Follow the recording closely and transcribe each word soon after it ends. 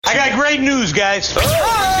I got great news, guys.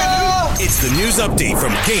 It's the news update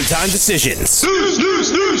from Game Time Decisions. News.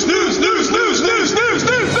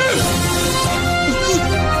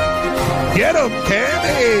 Get them, Cam.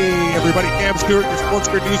 Hey, everybody. Cam Stewart, your Sports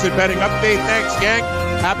Grid News and Betting Update. Thanks, gang.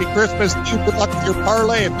 Happy Christmas to you. Good luck with your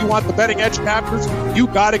parlay. If you want the betting edge captures, you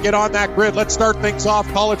got to get on that grid. Let's start things off.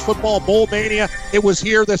 College football bowl mania. It was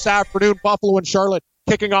here this afternoon. Buffalo and Charlotte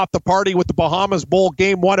kicking off the party with the Bahamas Bowl,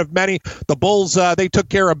 game one of many. The Bulls, they took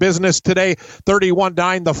care of business today,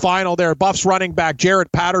 31-9 the final there. Buffs running back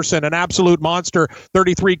Jarrett Patterson, an absolute monster,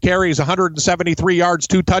 33 carries, 173 yards,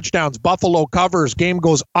 2 touchdowns. Buffalo covers. Game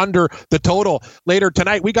goes under the total. Later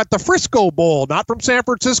tonight, we got the Frisco Bowl, not from San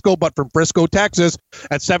Francisco, but from Frisco, Texas.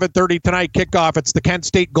 At 7:30 tonight, kickoff. It's the Kent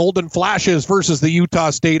State Golden Flashes versus the Utah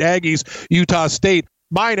State Aggies. Utah State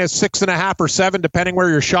minus 6.5 or 7, depending where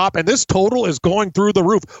you're shopping. This total is going through the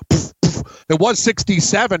roof. It was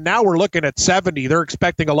 67. Now we're looking at 70. They're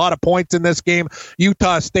expecting a lot of points in this game.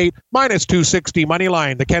 Utah State minus 260 money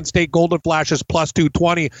line. The Kent State Golden Flashes plus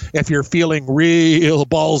 220 if you're feeling real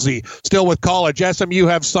ballsy. Still with college, SMU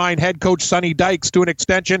have signed head coach Sonny Dykes to an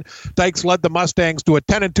extension. Dykes led the Mustangs to a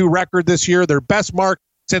 10-2 record this year, their best mark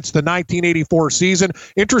since the 1984 season.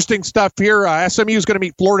 Interesting stuff here. SMU is going to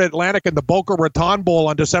meet Florida Atlantic in the Boca Raton Bowl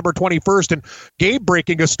on December 21st. And Gabe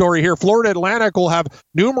breaking a story here. Florida Atlantic will have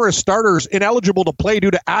numerous starters ineligible to play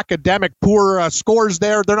due to academic poor scores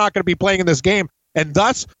there. They're not going to be playing in this game. And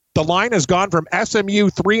thus, the line has gone from SMU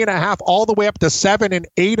 3.5 all the way up to 7 and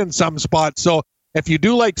 8 in some spots. So if you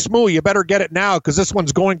do like Smoo, you better get it now because this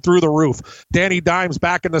one's going through the roof. Danny Dimes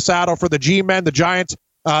back in the saddle for the G-Men. The Giants,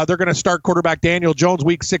 they're going to start quarterback Daniel Jones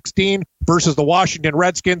week 16 versus the Washington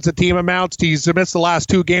Redskins. The team announced he's missed the last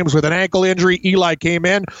 2 games with an ankle injury. Eli came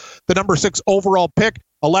in, the number 6 overall pick,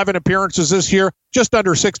 11 appearances this year, just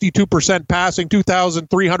under 62% passing,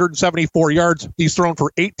 2,374 yards. He's thrown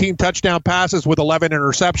for 18 touchdown passes with 11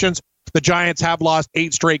 interceptions. The Giants have lost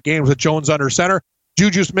 8 straight games with Jones under center.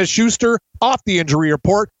 Juju Smith-Schuster off the injury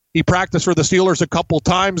report. He practiced for the Steelers a couple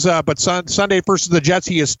times, but Sunday versus the Jets,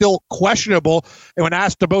 he is still questionable. And when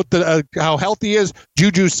asked about how healthy he is,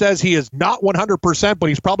 Juju says he is not 100%, but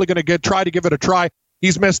he's probably going to try to give it a try.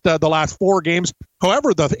 He's missed the last 4 games.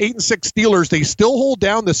 However, the 8-6 Steelers, they still hold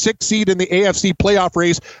down the 6th seed in the AFC playoff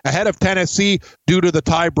race ahead of Tennessee due to the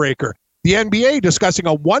tiebreaker. The NBA discussing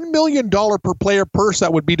a $1 million per player purse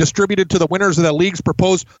that would be distributed to the winners of the league's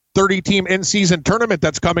proposed 30-team in-season tournament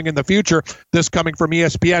that's coming in the future. This coming from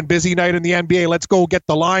ESPN. Busy night in the NBA. Let's go get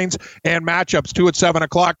the lines and matchups. 2 at 7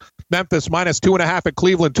 o'clock. Memphis minus 2.5 at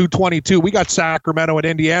Cleveland, 222. We got Sacramento at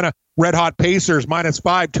Indiana. Red Hot Pacers minus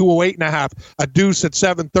 5, 208.5. A deuce at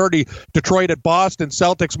 7:30. Detroit at Boston.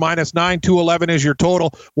 Celtics minus 9, 211 is your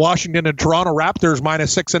total. Washington and Toronto Raptors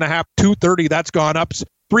minus 6.5, 230. That's gone up.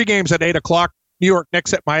 3 games at 8 o'clock. New York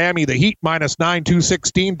Knicks at Miami. The Heat minus 9,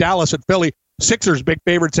 216. Dallas at Philly. Sixers big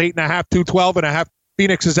favorites 8.5, 212.5.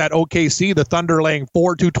 Phoenix is at OKC. The Thunder laying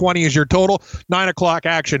 4, 220 is your total. 9 o'clock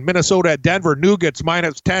action. Minnesota at Denver. Nuggets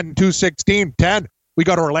minus 10, 216. 10. We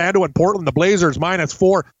got Orlando and Portland. The Blazers minus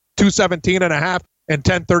 4, 217.5. And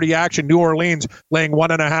 10:30 action. New Orleans laying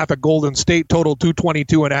 1.5 at Golden State. Total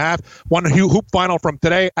 222.5. One hoop final from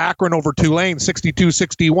today. Akron over Tulane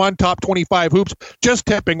 62-61. Top 25 hoops just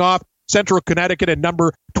tipping off. Central Connecticut and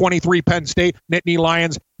number 23 Penn State. Nittany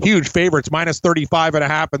Lions, huge favorites, minus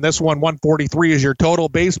 35.5. And this one, 143 is your total.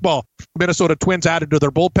 Baseball. Minnesota Twins added to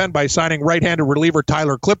their bullpen by signing right-handed reliever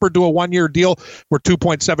Tyler Clippard to a 1-year deal for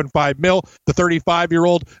 $2.75 million. The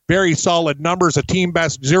 35-year-old, very solid numbers, a team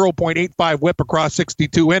best 0.85 whip across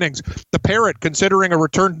 62 innings. The Parrot, considering a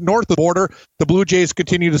return north of the border. The Blue Jays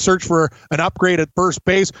continue to search for an upgrade at first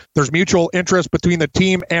base. There's mutual interest between the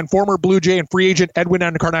team and former Blue Jay and free agent Edwin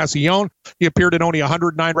Encarnacion. He appeared in only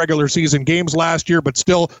 109 regular season games last year, but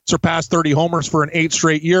still surpassed 30 homers for an 8th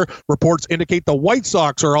straight year. Reports indicate the White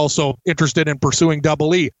Sox are also interested in pursuing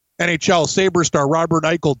Double E. NHL Sabre star Robert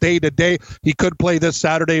Eichel day to day. He could play this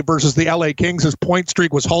Saturday versus the LA Kings. His point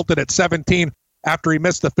streak was halted at 17 after he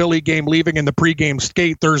missed the Philly game, leaving in the pregame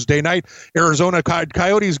skate Thursday night. Arizona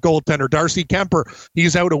Coyotes goaltender Darcy Kemper,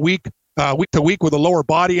 he's out a week to week with a lower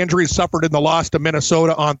body injury suffered in the loss to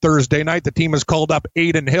Minnesota on Thursday night. The team has called up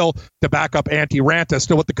Aiden Hill to back up Antti Ranta.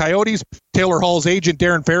 Still with the Coyotes, Taylor Hall's agent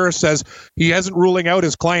Darren Ferris says he isn't ruling out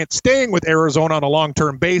his client staying with Arizona on a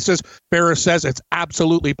long-term basis. Ferris says it's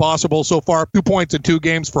absolutely possible. So far, 2 points in 2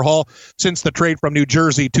 games for Hall since the trade from New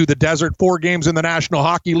Jersey to the desert. 4 games in the National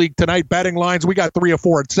Hockey League tonight. Betting lines, we got 3 or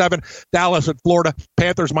 4 at 7. Dallas at Florida.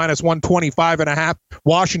 Panthers minus 125.5.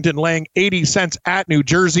 Washington laying 80 cents at New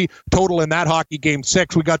Jersey. Total in that hockey game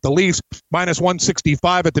 6. We got the Leafs minus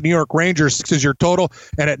 165 at the New York Rangers. 6 is your total.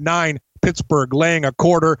 And at 9, Pittsburgh laying a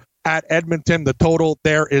quarter at Edmonton. The total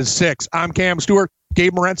there is 6. I'm Cam Stewart.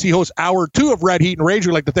 Gabe Morency hosts Hour 2 of Red Heat and Rage.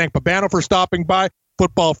 We'd like to thank Pabano for stopping by.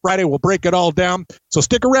 Football Friday, we'll break it all down. So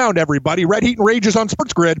stick around, everybody. Red Heat and Rage is on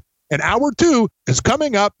Sports Grid, and Hour 2 is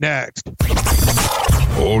coming up next.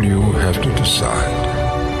 All you have to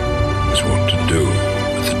decide is what to do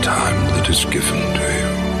with the time that is given to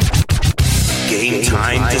you. Game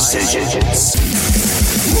time decisions.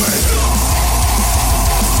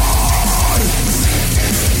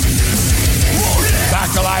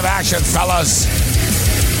 Back to live action, fellas.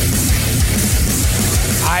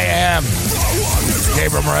 I am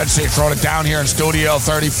Gabriel Morency, throwing it down here in Studio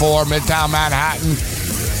 34, Midtown Manhattan.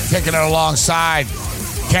 Kicking it alongside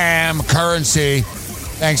Cam Currency.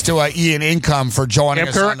 Thanks to Ian Income for joining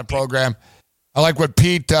us on the program. I like what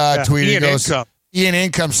Pete tweeted. Ian Income. Ian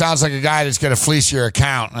Income sounds like a guy that's going to fleece your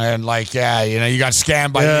account. And like, yeah, you know, you got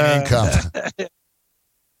scammed by Ian Income.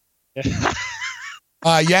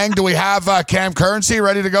 Yang, do we have Cam Currency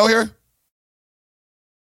ready to go here?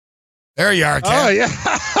 There you are, Cam. Oh, yeah.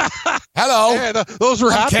 Hello. Yeah, those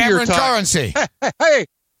were happier Cameron times. Currency. Hey.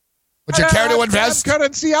 Would you care to invest?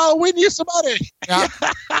 Currency, I'll win you some money. Yeah.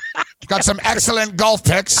 Got some excellent golf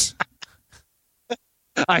picks.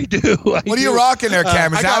 I do. What are you rocking there,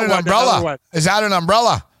 Cam? Is that an umbrella? Is that an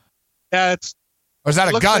umbrella? Yeah, or is that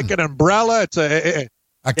a looks gun? like an umbrella. It's a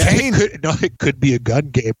cane? It could be a gun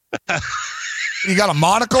game. You got a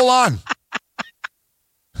monocle on?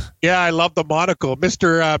 Yeah, I love the monocle.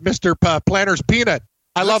 Mr. Planner's Peanut.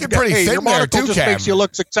 I love it. Pretty thin your monocle there too, just Cam. makes you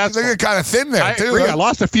look successful. You're kind of thin there, too. I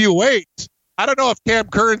lost a few weight. I don't know if Cam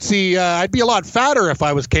Currency, I'd be a lot fatter if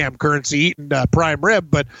I was Cam Currency eating prime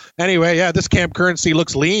rib. But anyway, yeah, this Cam Currency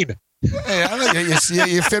looks lean. Hey, I think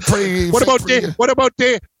you fit pretty. What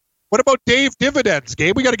about Dave Dividends,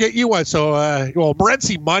 Gabe? We got to get you one. So,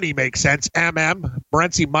 Morency Money makes sense.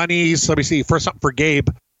 Morency Monies. Let me see. For something for Gabe.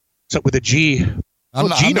 Something with a G.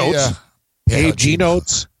 G Notes. Gabe G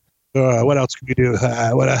Notes. What else can you do?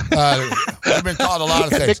 I've been called a lot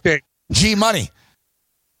of things. G Money.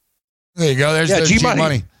 There you go. There's G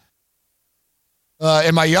Money.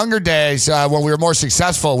 In my younger days, when we were more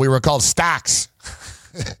successful, we were called Stacks.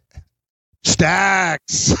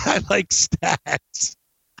 Stacks. I like Stacks.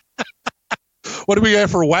 What do we have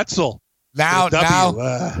for Wetzel? Now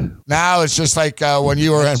it's just like when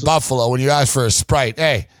you were in Buffalo, when you asked for a Sprite.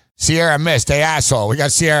 Hey, Sierra Mist. Hey, asshole. We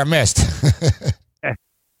got Sierra Mist.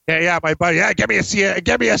 Yeah, my buddy. Yeah, give me a Sierra.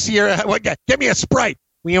 Give me a Sprite.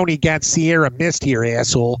 We only got Sierra Mist here,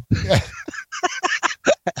 asshole.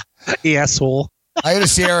 Asshole. I had a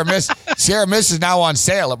Sierra Mist. Sierra Mist is now on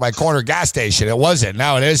sale at my corner gas station. It wasn't.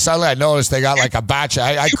 Now it is. Suddenly I noticed they got like a batch.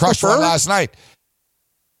 I crushed one last night.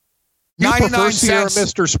 99 cents. Sierra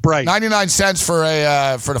Mist or Sprite? 99 cents for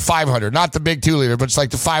the 500. Not the big 2 liter, but it's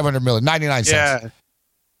like the 500 ml. 99 cents. Yeah.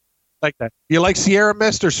 Like that. You like Sierra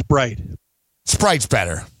Mist or Sprite? Sprite's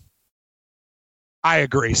better. I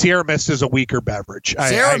agree. Sierra Mist is a weaker beverage.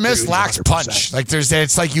 Sierra Mist lacks 100%. Punch. Like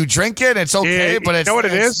it's like you drink it, it's okay, but it's, you know what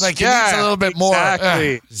it is? Like it needs a little bit more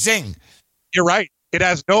zing. You're right. It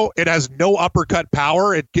has no uppercut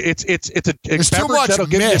power. It's a There's beverage too much that'll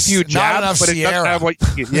give you a few mist, not enough jabs, but it Sierra. doesn't have what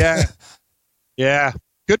yeah.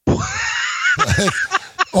 Good point.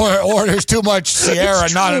 or there's too much Sierra,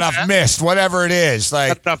 not enough mist, whatever it is.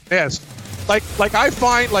 Like not enough mist. Like I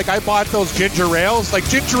find, like I bought those ginger ales. Like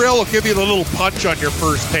ginger ale will give you the little punch on your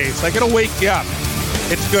first taste. Like it'll wake you up.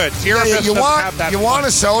 It's good. Sierra Mist doesn't have that. You want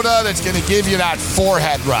a soda that's going to give you that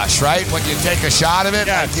forehead rush, right? When you take a shot of it,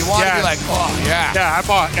 yes, you want to be like, oh yeah. Yeah,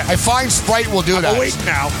 I find Sprite will do that. I'm awake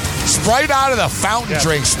now. Sprite out of the fountain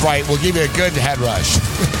drink Sprite will give you a good head rush.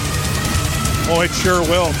 Oh, it sure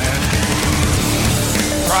will, man.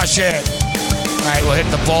 Crush it. All right, we'll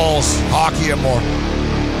hit the Bulls, hockey, and more.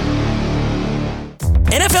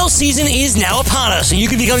 NFL season is now upon us, and you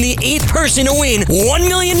can become the 8th person to win $1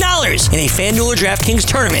 million in a FanDuel or DraftKings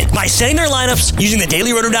tournament by setting their lineups using the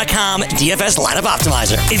DailyRoto.com DFS lineup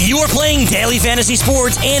optimizer. If you are playing daily fantasy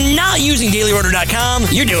sports and not using DailyRoto.com,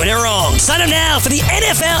 you're doing it wrong. Sign up now for the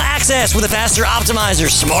NFL access with a faster optimizer,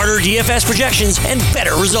 smarter DFS projections, and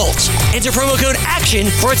better results. Enter promo code ACTION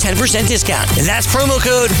for a 10% discount. That's promo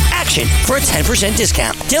code ACTION for a 10%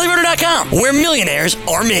 discount. DailyRoto.com, where millionaires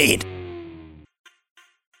are made.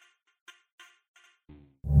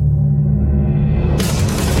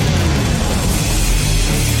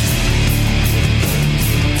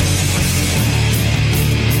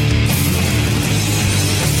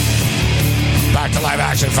 Back to live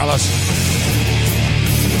action, fellas.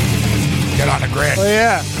 Get on the grid. Oh,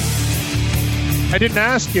 yeah. I didn't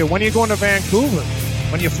ask you. When are you going to Vancouver?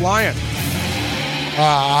 When are you flying?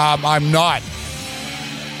 I'm not.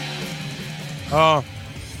 Oh,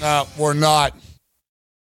 No, we're not.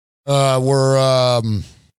 We're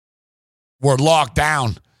locked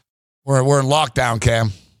down. We're in lockdown,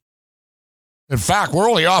 Cam. In fact, we're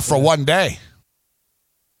only off for one day.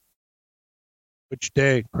 which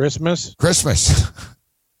day? Christmas? Christmas.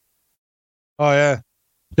 Oh, yeah.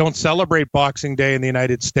 Don't celebrate Boxing Day in the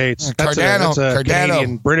United States. That's a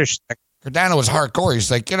Canadian-British thing. Cardano was hardcore.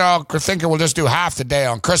 He's like, we're thinking we'll just do half the day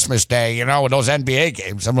on Christmas Day, with those NBA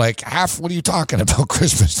games. I'm like, half? What are you talking about,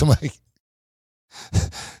 Christmas? I'm like,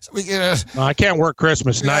 no, I can't work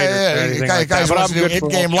Christmas night or anything like that. Guys want to do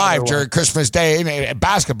in-game live during Christmas Day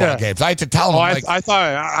basketball games. I had to tell him. I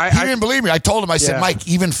he didn't believe me. I told him, I said, Mike,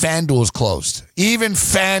 even FanDuel is closed. Even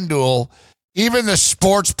FanDuel, even the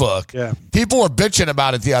sports book. Yeah. People were bitching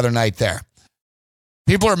about it the other night there.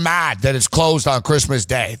 People are mad that it's closed on Christmas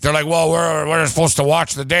Day. They're like, well, we're supposed to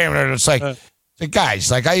watch the game. And it's like,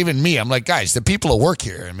 guys, I'm like, guys, the people who work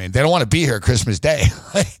here, they don't want to be here Christmas Day.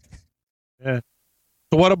 Yeah.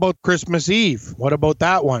 So what about Christmas Eve? What about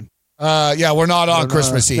that one? We're not on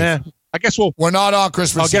Christmas Eve. Yeah. We're not on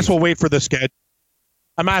Christmas Eve. I guess we'll wait for the schedule.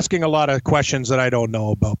 I'm asking a lot of questions that I don't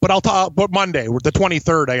know about. But I'll talk. But Monday, the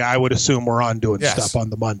 23rd, I would assume we're on doing stuff on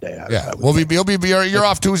the Monday. You're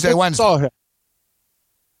off Tuesday, Wednesday. Oh,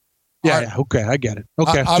 yeah. Okay, I get it.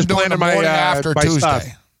 Okay, I'm doing the morning after Tuesday. Stuff.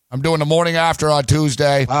 I'm doing the morning after on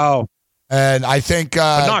Tuesday. Wow. And I think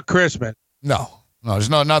but not Christmas. No, there's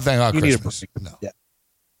nothing on Christmas. No. Yeah.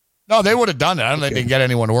 No, they would have done it. I don't think they can get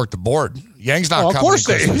anyone to work the board. Yang's not coming. Of course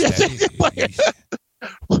Christmas Day.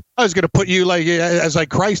 I was going to put you as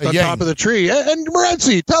Christ on top of the tree. And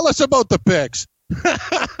Morency, tell us about the picks.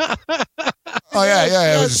 Oh,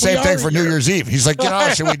 yeah. It was the same thing for New Year's Eve. He's like,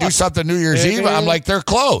 should we do something New Year's Eve? I'm like, they're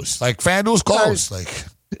closed. Like, FanDuel's closed.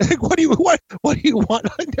 What do you want?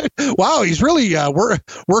 Wow, he's really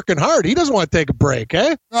working hard. He doesn't want to take a break,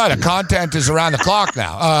 eh? No, the content is around the clock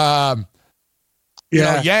now.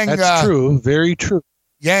 Yang, that's true. Very true.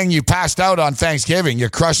 Yang, you passed out on Thanksgiving. You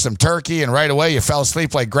crushed some turkey, and right away you fell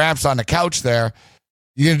asleep like Gramps on the couch there.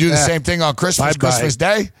 You going to do the same thing on Christmas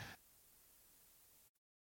Day?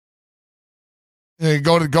 You're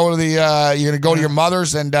going to go to your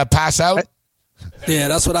mother's and pass out? Yeah,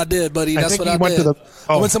 that's what I did, buddy. That's what I did.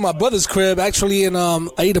 I went to my brother's crib, actually, and I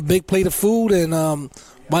ate a big plate of food and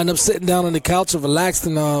wound up sitting down on the couch and relaxed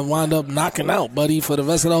and wound up knocking out, buddy, for the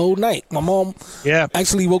rest of the whole night. My mom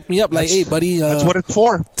actually woke me up like, hey, buddy. That's what it's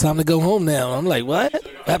for. Time to go home now. I'm like, what?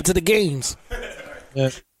 What happened to the games?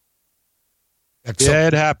 Yeah.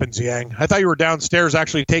 It happens, Yang. I thought you were downstairs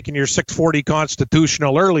actually taking your 640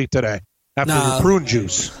 constitutional early today. After your prune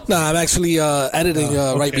juice. I'm actually editing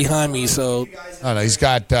right behind me. So, no, he's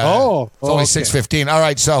got. It's only 6:15. All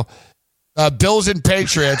right, so Bills and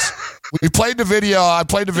Patriots. We played the video. I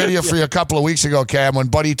played the video for you a couple of weeks ago, Cam, when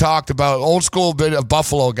Buddy talked about old school bit of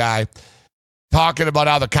Buffalo guy talking about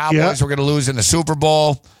how the Cowboys were going to lose in the Super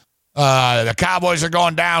Bowl. The Cowboys are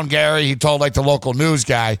going down, Gary. He told the local news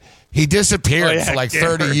guy. He disappeared for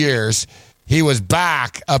 30 years. He was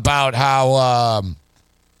back about how.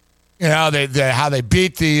 How they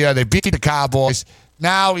beat the Cowboys.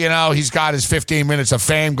 Now, he's got his 15 minutes of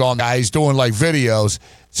fame going. He's doing videos.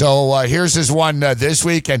 So here's his one this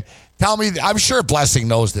week. And tell me, I'm sure Blessing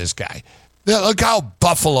knows this guy. Look how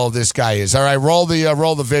Buffalo this guy is. All right, roll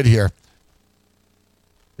the vid here.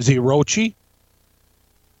 Is he Roachy?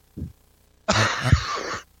 All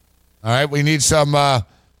right, we need some sound.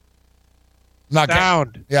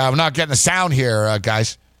 I'm not getting the sound here,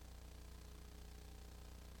 guys.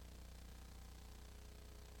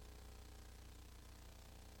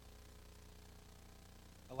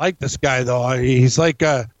 I like this guy, though. He's like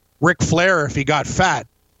Ric Flair if he got fat.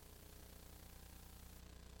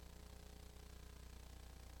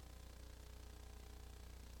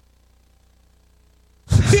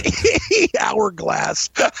 Hourglass.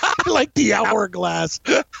 I like the hourglass.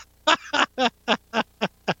 Got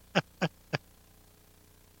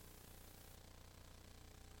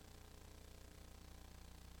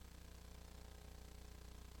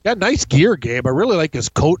nice gear, Gabe. I really like his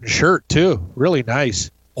coat and shirt, too. Really nice.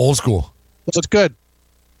 Old school. That's good.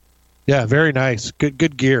 Yeah, very nice.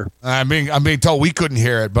 Good gear. I'm being told we couldn't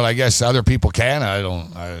hear it, but I guess other people can. I don't.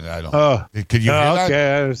 Oh, could you hear that?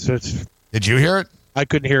 Okay. Did you hear it? I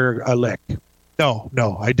couldn't hear a lick.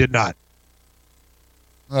 No, I did not.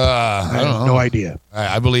 I don't know. No idea.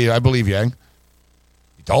 I believe Yang.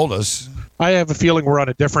 He told us. I have a feeling we're on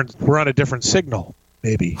a different signal.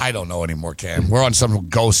 Maybe. I don't know anymore, Cam. We're on some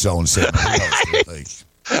ghost zone signal. At least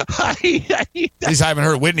I haven't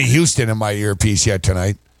heard Whitney Houston in my earpiece yet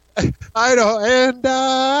tonight. I know, and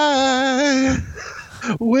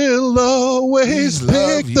We'll always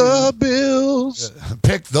pick the Bills.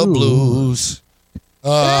 Pick the Blues.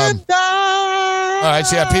 And all right,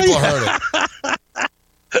 so yeah, people heard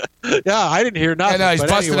it. Yeah, I didn't hear nothing. Yeah, no, he's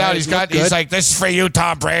busted out. He's like, this is for you,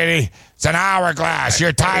 Tom Brady. It's an hourglass.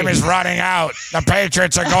 Your time is running out. The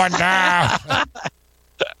Patriots are going down.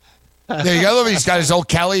 The other one, he's got his old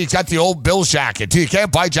Kelly. He's got the old Bills jacket, too. You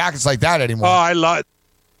can't buy jackets like that anymore. Oh, I love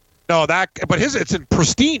No, but it's in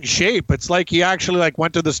pristine shape. It's like he actually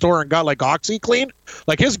went to the store and got OxyClean.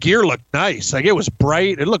 His gear looked nice. It was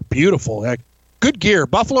bright. It looked beautiful. Good gear.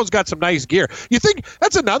 Buffalo's got some nice gear. You think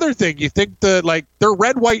that's another thing. You think they're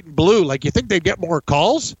red, white, and blue. You think they'd get more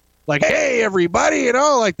calls? Hey, everybody,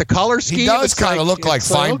 the color scheme. He does kind of look like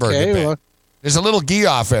Feinberg a bit. There's a little gi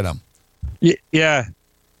off in him. Yeah.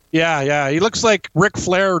 He looks like Ric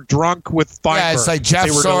Flair drunk with Feinberg. Yeah, it's like Jeff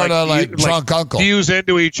sort of drunk uncle. Fuse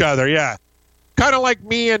into each other, yeah. Kind of like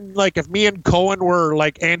me and if me and Cohen were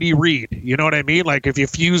like Andy Reid. You know what I mean? If you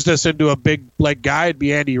fused us into a big guy, it'd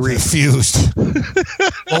be Andy Reid. Fused.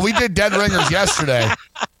 Well, we did Dead Ringers yesterday.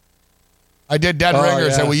 I did Dead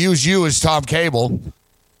Ringers, and we used you as Tom Cable.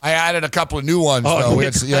 I added a couple of new ones, though. We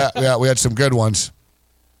had some good ones.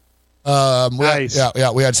 Nice.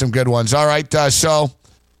 We had some good ones. All right, so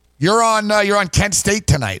you're on Kent State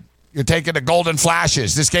tonight. You're taking the Golden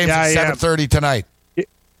Flashes. This game's at 7:30 tonight.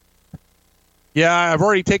 Yeah, I've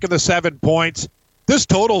already taken the 7 points. This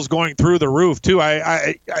total's going through the roof, too.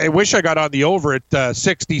 I wish I got on the over at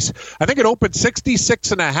 60. I think it opened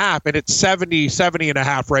 66.5, and it's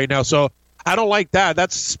 70.5 right now. So I don't like that.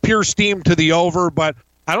 That's pure steam to the over, but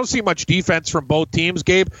I don't see much defense from both teams,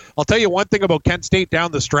 Gabe. I'll tell you one thing about Kent State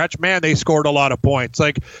down the stretch. Man, they scored a lot of points.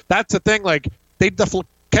 That's the thing. The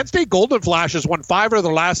Kent State Golden Flashes won 5 of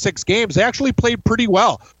their last 6 games. They actually played pretty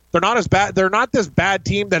well. They're not as bad. They're not this bad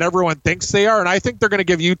team that everyone thinks they are, and I think they're going to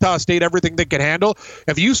give Utah State everything they can handle.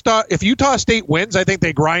 If Utah State wins, I think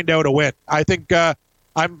they grind out a win. I think I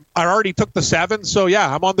already took the 7, so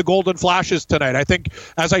yeah, I'm on the Golden Flashes tonight. I think,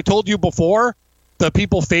 as I told you before, the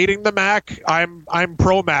people fading the MAC, I'm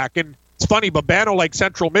pro MAC, and it's funny, Babano like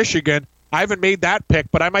Central Michigan. I haven't made that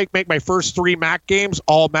pick, but I might make my first 3 MAC games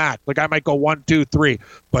all MAC. I might go 1, 2, 3,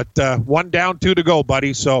 but 1 down, 2 to go,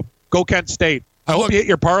 buddy. So go Kent State. I hope you hit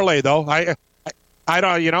your parlay, though. I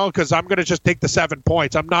don't, because I'm going to just take the 7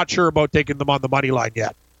 points. I'm not sure about taking them on the money line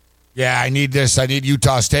yet. Yeah, I need this. I need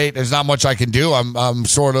Utah State. There's not much I can do. I'm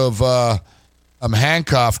sort of I'm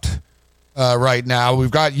handcuffed right now.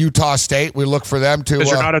 We've got Utah State. We look for them to. Because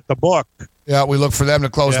you're not at the book. Yeah, we look for them to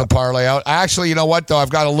close the parlay out. Actually, you know what, though? I've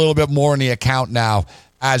got a little bit more in the account now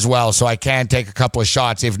as well, so I can take a couple of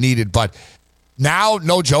shots if needed. But now,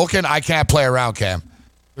 no joking, I can't play around, Cam.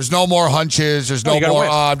 There's no more hunches. There's no more,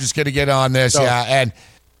 I'm just going to get on this. No. Yeah, and,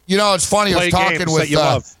 it's funny. I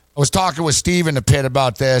was talking with Steve in the pit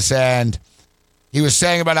about this, and he was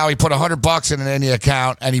saying about how he put $100 in the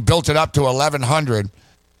account, and he built it up to $1,100,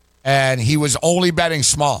 and he was only betting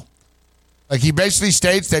small. He basically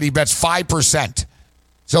states that he bets 5%.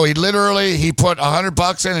 So he put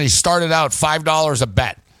 $100 in, and he started out $5 a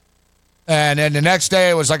bet. And then the next day,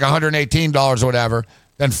 it was $118 or whatever.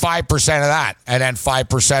 Then 5% of that, and then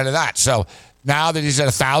 5% of that. So now that he's at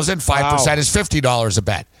 1,000, 5% is $50 a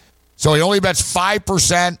bet. So he only bets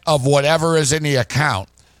 5% of whatever is in the account.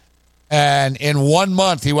 And in 1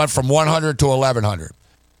 month, he went from 100 to 1,100.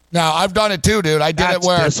 Now, I've done it too, dude. I did it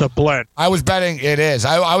where discipline. I was betting, it is.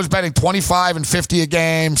 I was betting 25 and 50 a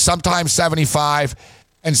game, sometimes 75.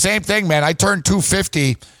 And same thing, man. I turned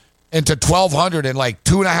 250 into 1,200 in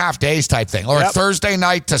 2.5 days type thing. Or Thursday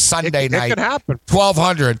night to Sunday night. It can happen.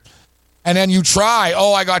 1,200. And then you try,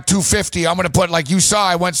 I got 250. I'm going to put, you saw,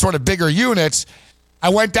 I went sort of bigger units. I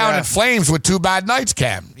went down in flames with 2 bad nights,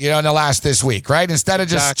 Cam, in this week, right? Instead of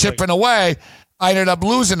just chipping away, I ended up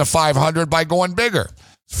losing the 500 by going bigger.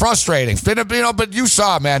 It's frustrating. But you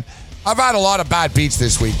saw, man, I've had a lot of bad beats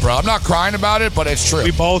this week, bro. I'm not crying about it, but it's true.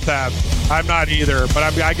 We both have. I'm not either, but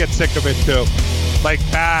I get sick of it too.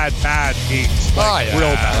 Bad beats.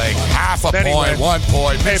 Real bad. Half a point, 1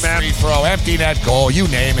 point, missed free throw, empty net goal, you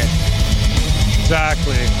name it.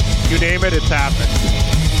 Exactly. You name it, it's happened.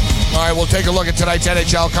 All right, we'll take a look at tonight's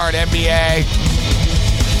NHL card, NBA.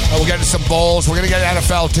 We'll get into some bowls. We're going to get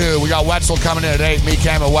NFL, too. We got Wetzel coming in at 8. Me,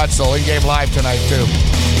 Cam, and Wetzel. In-game live tonight, too.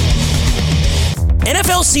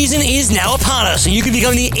 NFL season is now upon us, and you can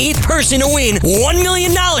become the 8th person to win $1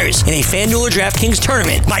 million in a FanDuel or DraftKings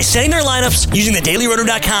tournament by setting their lineups using the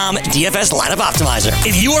DailyRoto.com DFS lineup optimizer.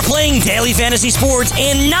 If you are playing daily fantasy sports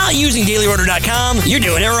and not using DailyRoto.com, you're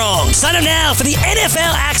doing it wrong. Sign up now for the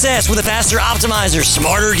NFL access with a faster optimizer,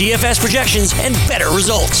 smarter DFS projections, and better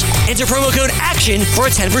results. Enter promo code ACTION for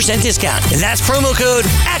a 10% discount. That's promo code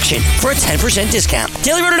ACTION for a 10% discount.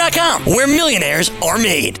 DailyRoto.com, where millionaires are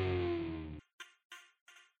made.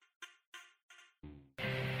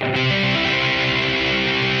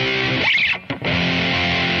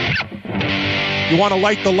 You want to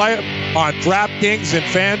light the light on DraftKings and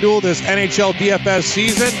FanDuel this NHL DFS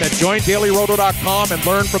season? Then join DailyRoto.com and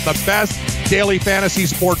learn from the best daily fantasy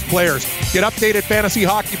sports players. Get updated fantasy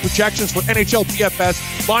hockey projections for NHL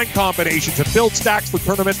DFS, line combinations, and build stacks for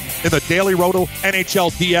tournament in the Daily Roto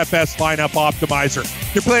NHL DFS lineup optimizer.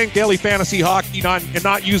 If you're playing daily fantasy hockey and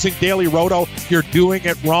not using Daily Roto, you're doing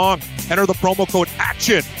it wrong. Enter the promo code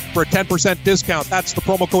ACTION for a 10% discount. That's the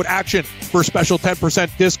promo code ACTION for a special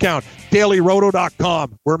 10% discount.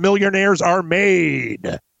 DailyRoto.com, where millionaires are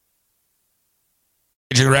made.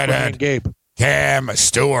 Agent Redhead, Gabe. Cam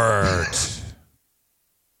Stewart.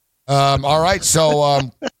 All right, so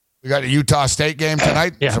we got a Utah State game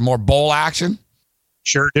tonight. Yeah. Some more bowl action.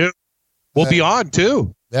 Sure do. We'll be on,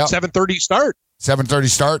 too. Yep. 7:30 start. 7:30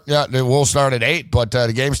 start. Yeah, we'll start at 8, but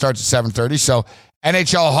the game starts at 7:30. So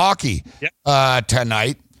NHL hockey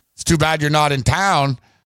tonight. It's too bad you're not in town.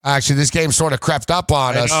 Actually, this game sort of crept up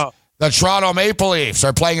on us. The Toronto Maple Leafs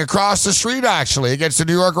are playing across the street, actually, against the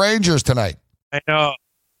New York Rangers tonight. I know.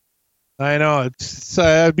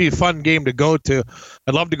 It'd be a fun game to go to.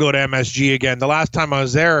 I'd love to go to MSG again. The last time I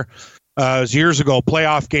was there was years ago.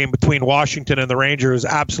 Playoff game between Washington and the Rangers.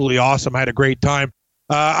 Absolutely awesome. I had a great time.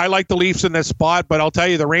 I like the Leafs in this spot, but I'll tell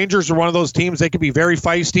you, the Rangers are one of those teams. They can be very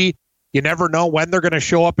feisty. You never know when they're going to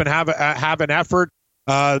show up and have an effort.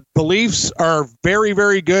 The Leafs are very,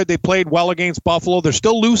 very good. They played well against Buffalo. They're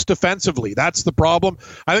still loose defensively. That's the problem.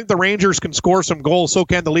 I think the Rangers can score some goals. So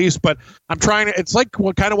can the Leafs. But I'm trying to. It's like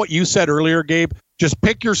kind of what you said earlier, Gabe. Just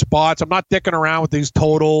pick your spots. I'm not dicking around with these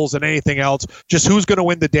totals and anything else. Just who's going to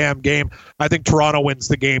win the damn game. I think Toronto wins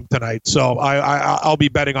the game tonight. So I'll be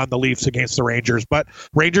betting on the Leafs against the Rangers. But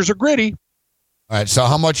Rangers are gritty. All right. So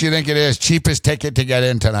how much do you think it is? Cheapest ticket to get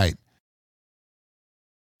in tonight?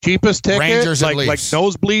 Cheapest ticket, Rangers like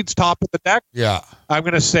nosebleeds, top of the deck. Yeah, I'm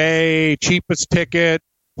going to say cheapest ticket,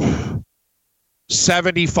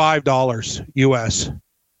 $75 US.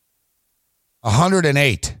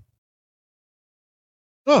 108.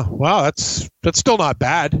 Oh wow, that's still not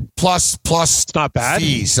bad. Plus, it's not bad.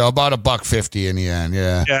 Fee, so about $1.50 in the end.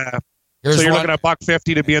 Yeah. Yeah. Here's so you're looking at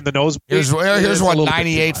 $1.50 to be in the nosebleed. Here's one,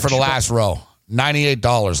 98 for the last row.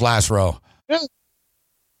 $98 last row.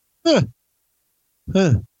 Yeah.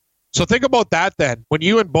 So think about that then. When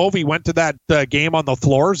you and Bovey went to that game on the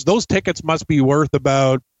floors, those tickets must be worth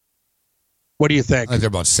about, what do you think? I think they're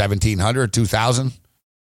about $1,700, $2,000.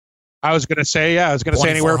 I was going to say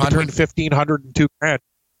anywhere between $1,500 and $2,000.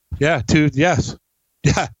 Yeah, yes.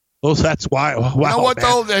 Yeah. That's why. Wow, you know what,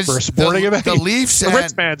 man, though? for a sporting event, the Leafs and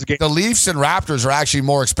the Leafs and Raptors are actually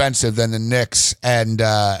more expensive than the Knicks and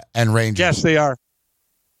Rangers. Yes, they are.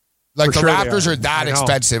 Like the Raptors are that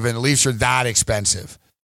expensive and the Leafs are that expensive.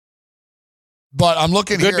 But I'm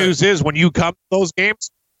looking here. Good news is when you come to those games,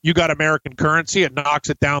 you got American currency. It knocks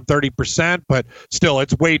it down 30%, but still,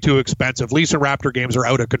 it's way too expensive. Leafs and Raptor games are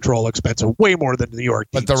out of control expensive, way more than the New York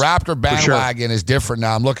teams. But the Raptor bandwagon is different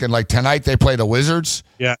now. I'm looking like tonight they play the Wizards.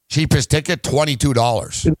 Yeah. Cheapest ticket,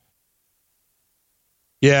 $22.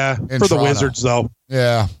 Yeah, for Toronto. the Wizards, though.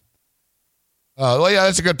 Yeah. Well, yeah,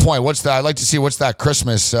 that's a good point. I'd like to see what's that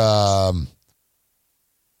Christmas.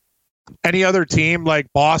 Any other team like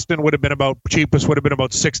Boston cheapest would have been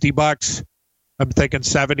about $60. I'm thinking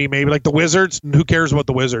 70 maybe. Like the Wizards, who cares about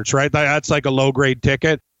the Wizards, right? That's like a low grade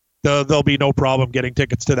ticket. There'll be no problem getting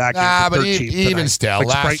tickets to that game. But even still, like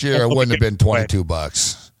last year it wouldn't have been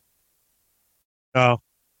 $22. No,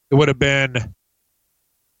 it would have been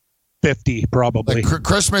 50 probably. Like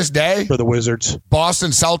Christmas Day for the Wizards.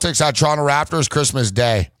 Boston Celtics at Toronto Raptors Christmas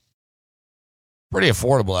Day. Pretty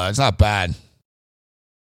affordable. It's not bad.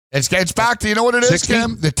 It's back to, you know what it is, 60?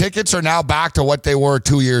 Kim? The tickets are now back to what they were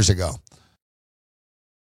 2 years ago.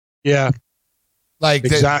 Yeah. Like,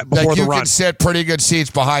 exactly. you can sit pretty good seats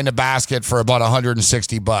behind the basket for about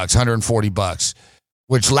 $160, $140,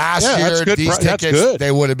 which last year, these tickets,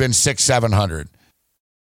 they would have been $600,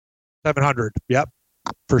 $700. Yep.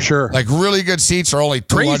 For sure. Like really good seats are only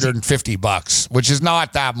 $250, which is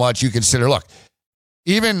not that much. You consider, look,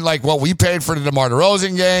 even like what we paid for the DeMar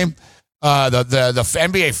DeRozan game, The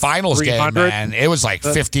NBA Finals game, man, it was like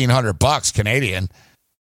 $1,500 Canadian.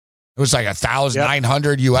 It was like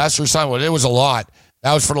 1,900 US or something. It was a lot.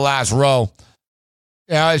 That was for the last row.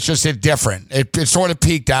 Yeah, it's just different. It sort of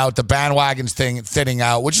peaked out. The bandwagon's thinning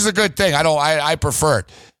out, which is a good thing. I prefer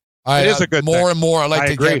it. It is a good thing. More and more, I like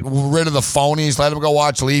to get rid of the phonies, let them go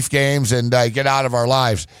watch Leaf games, and get out of our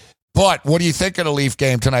lives. But what do you think of the Leaf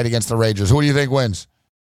game tonight against the Rangers? Who do you think wins?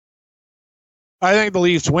 I think the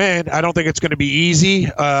Leafs win. I don't think it's going to be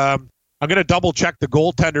easy. I'm going to double-check the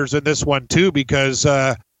goaltenders in this one, too, because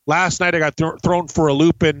last night I got thrown for a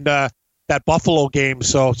loop in that Buffalo game.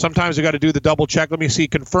 So sometimes you got to do the double-check. Let me see.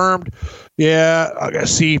 Confirmed. Yeah, I got to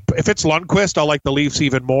see. If it's Lundqvist, I'll like the Leafs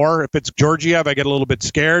even more. If it's Georgiev, I get a little bit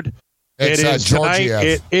scared. It is Georgiev.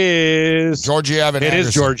 It is Georgiev and It Anderson.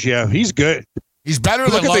 is Georgiev. He's good. He's better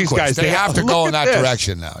than Lundqvist. These guys. They have to go in that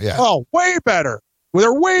direction now. Yeah. Oh, way better. Well,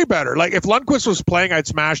 they're way better. Like, if Lundqvist was playing, I'd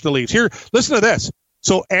smash the Leafs. Here, listen to this.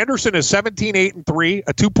 So, Anderson is 17-8-3,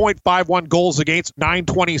 a 2.51 goals against,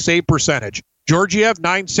 920 save percentage. Georgiev,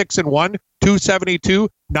 9-6-1, 272,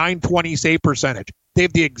 920 save percentage. They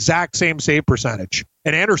have the exact same save percentage.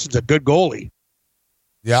 And Anderson's a good goalie.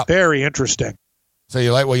 Yeah. Very interesting. So,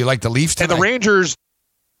 you like the Leafs tonight? And the Rangers,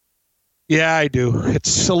 yeah, I do.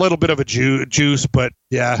 It's a little bit of a juice, but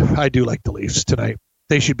yeah, I do like the Leafs tonight.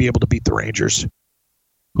 They should be able to beat the Rangers.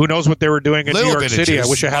 Who knows what they were doing in New York City? I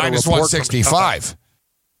wish I had a report. -165.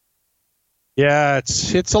 Yeah,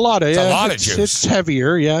 it's a lot of juice. It's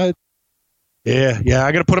heavier. Yeah. I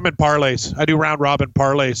got to put them in parlays. I do round robin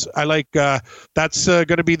parlays. I like that's going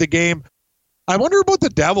to be the game. I wonder about the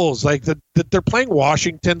Devils. Like they're playing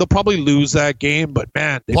Washington. They'll probably lose that game, but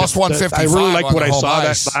man, plus 155. I really like what I saw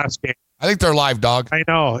ice. that last game. I think they're live, dog. I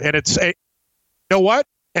know, and you know what?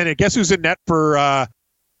 And guess who's in net for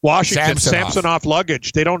Washington? Samsonov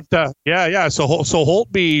luggage. They don't. So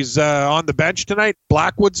Holtby's on the bench tonight.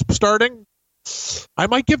 Blackwood's starting. I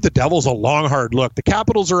might give the Devils a long, hard look. The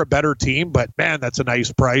Capitals are a better team, but man, that's a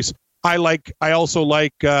nice price. I also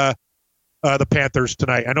like the Panthers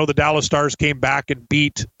tonight. I know the Dallas Stars came back and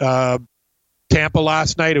beat Tampa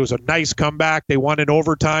last night. It was a nice comeback. They won in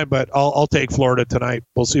overtime, but I'll take Florida tonight.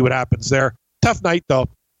 We'll see what happens there. Tough night though.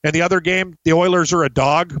 And the other game, the Oilers are a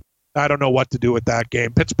dog. I don't know what to do with that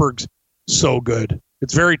game. Pittsburgh's so good.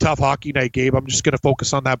 It's very tough hockey night, Gabe. I'm just going to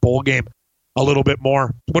focus on that bowl game a little bit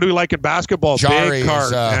more. What do we like in basketball? Jari big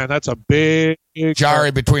card, man. That's a big Jari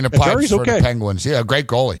card. Between the pipes for the Penguins. Yeah, great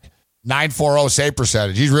goalie. 940 save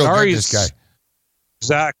percentage. He's real good, this guy.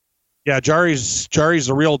 Exactly. Yeah, Jari's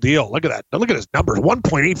the real deal. Look at that. Look at his numbers.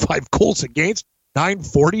 1.85 goals against,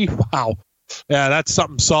 940. Wow. Yeah, that's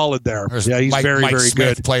something solid there. He's very, Mike very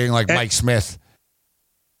Smith good. Playing like Mike Smith.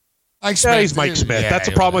 He's Mike Smith. That's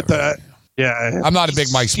the problem with the. Yeah, I'm not a big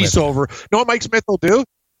Mike Smith. He's over. You know what Mike Smith will do?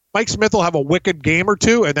 Mike Smith will have a wicked game or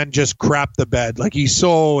two and then just crap the bed. Like, he's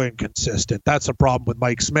so inconsistent. That's the problem with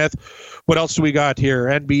Mike Smith. What else do we got here?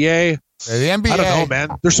 NBA. The NBA. I don't know, man.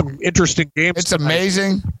 There's some interesting games. It's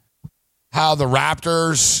amazing how the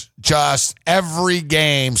Raptors just every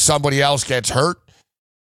game somebody else gets hurt,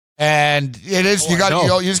 and it is you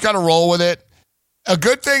just got to roll with it. A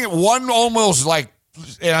good thing, one almost like,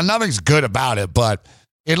 and nothing's good about it, but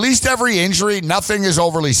at least every injury, nothing is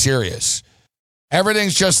overly serious.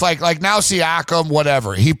 Everything's just like now Siakam,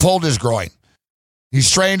 whatever. He pulled his groin. He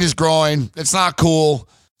strained his groin. It's not cool.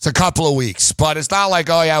 It's a couple of weeks. But it's not like,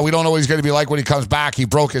 oh, yeah, we don't know what he's going to be like when he comes back. He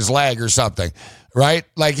broke his leg or something, right?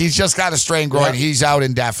 Like, he's just got a strained groin. Yeah. He's out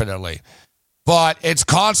indefinitely. But it's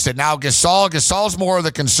constant. Now, Gasol's more of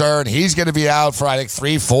the concern. He's going to be out for, I think,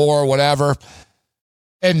 3, 4, whatever.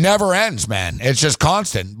 It never ends, man. It's just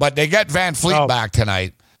constant. But they get Van Fleet back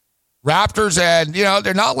tonight. Raptors, and,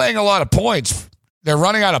 they're not laying a lot of points. They're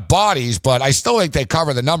running out of bodies, but I still think they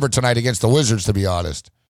cover the number tonight against the Wizards, to be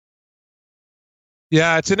honest.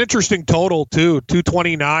 Yeah, it's an interesting total, too.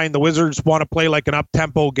 229. The Wizards want to play like an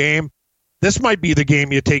up-tempo game. This might be the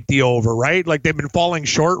game you take the over, right? Like, they've been falling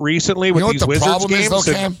short recently with these Wizards games. Though,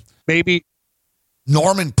 Cam? Maybe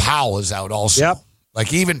Norman Powell is out also. Yep.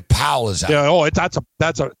 Like, even Powell is out. Yeah,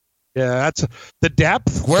 that's the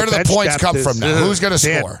depth. Where do the points come from now? Who's going to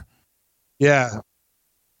score? Yeah.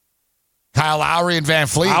 Kyle Lowry and Van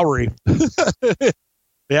Fleet. Lowry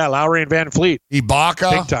and Van Fleet.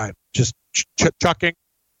 Ibaka. Big time. Just chucking.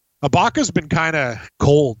 Ibaka's been kind of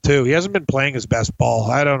cold, too. He hasn't been playing his best ball.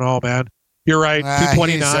 I don't know, man. You're right.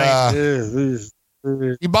 229.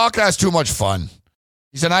 Ibaka has too much fun.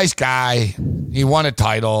 He's a nice guy. He won a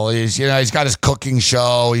title. He's got his cooking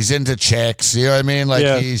show. He's into chicks. You know what I mean?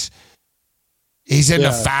 Like, he's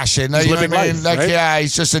into fashion. He's living life, like, right? Yeah,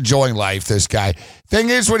 he's just enjoying life, this guy. Thing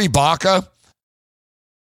is, with Ibaka,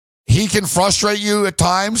 he can frustrate you at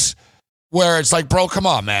times where it's like, bro, come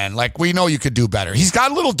on, man. Like, we know you could do better. He's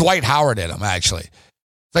got a little Dwight Howard in him, actually.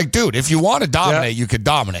 It's like, dude, if you want to dominate, you could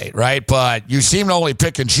dominate, right? But you seem to only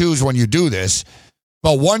pick and choose when you do this.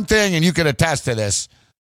 But one thing, and you can attest to this,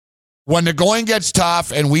 when the going gets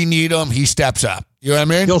tough and we need him, he steps up. You know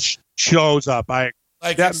what I mean? He shows up.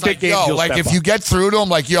 If you get through to him,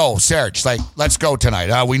 like, yo, Serge, like, let's go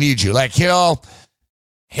tonight. We need you. Like, he'll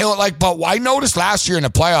like, but I noticed last year in the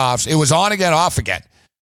playoffs, it was on again, off again.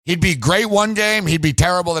 He'd be great one game, he'd be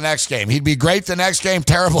terrible the next game. He'd be great the next game,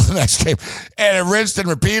 terrible the next game. And it rinsed and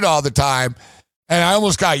repeat all the time. And I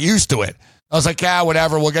almost got used to it. I was like, yeah,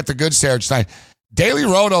 whatever, we'll get the good Serge tonight. Daily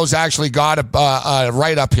Roto's actually got a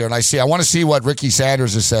right up here, and I want to see what Ricky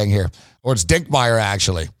Sanders is saying here, or it's Dinkmeyer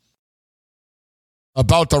actually,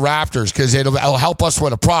 about the Raptors, because it'll help us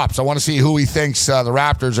with the props. I want to see who he thinks the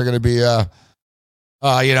Raptors are going to be,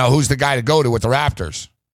 who's the guy to go to with the Raptors.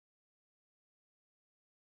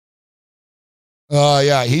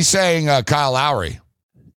 He's saying Kyle Lowry.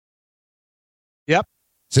 Yep.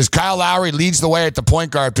 Says Kyle Lowry leads the way at the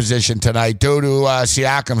point guard position tonight due to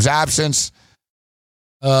Siakam's absence.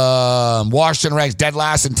 Washington ranks dead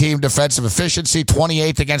last in team defensive efficiency,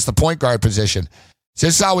 28th against the point guard position. So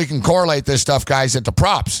this is how we can correlate this stuff, guys, into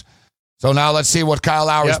props. So now let's see what Kyle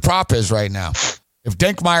Lowry's prop is right now. If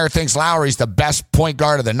Dinkmeyer thinks Lowry's the best point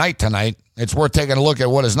guard of the night tonight, it's worth taking a look at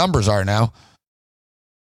what his numbers are now.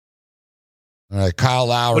 All right, Kyle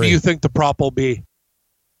Lowry. What do you think the prop will be?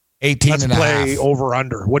 18 Let's and a half. play over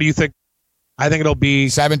under. What do you think? I think it'll be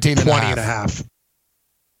 17 and 20 and a half.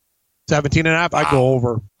 17 and a half? I'd go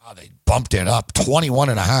over. Oh, they bumped it up. 21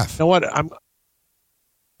 and a half. You know what?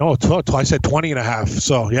 I said 20 and a half.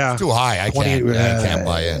 So, yeah. It's too high. I can't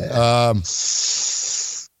buy it.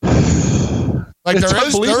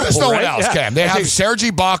 There is no one else, Cam. They have Serge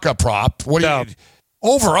Ibaka prop. What do you...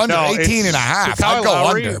 Over under 18 and a half. I'd go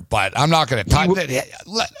under, but I'm not going to touch it.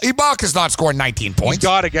 Ibaka's not scoring 19 points. He's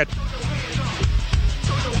got to get...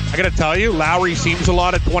 I got to tell you, Lowry seems a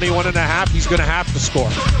lot at 21 and a half. He's going to have to score.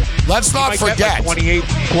 Let's not forget. Like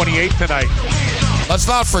 28 tonight. Let's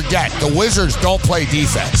not forget, the Wizards don't play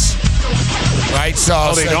defense. Right?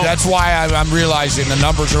 So that's why I'm realizing the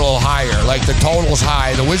numbers are a little higher. Like, the total's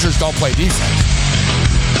high. The Wizards don't play defense.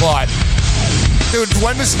 But, dude,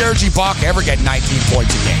 when does Serge Ibaka ever get 19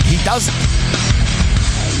 points a game? He doesn't.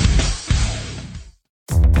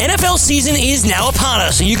 NFL season is now upon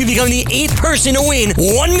us, and you can become the 8th person to win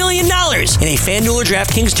 $1 million in a FanDuel or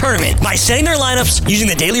DraftKings tournament by setting their lineups using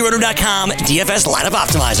the DailyRoto.com DFS lineup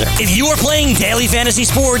optimizer. If you are playing daily fantasy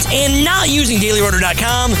sports and not using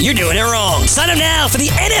DailyRoto.com, you're doing it wrong. Sign up now for the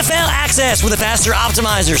NFL access with a faster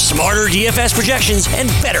optimizer, smarter DFS projections, and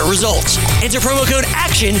better results. Enter promo code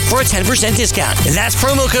ACTION for a 10% discount. That's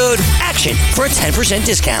promo code ACTION for a 10%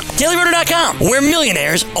 discount. DailyRoto.com, where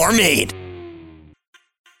millionaires are made.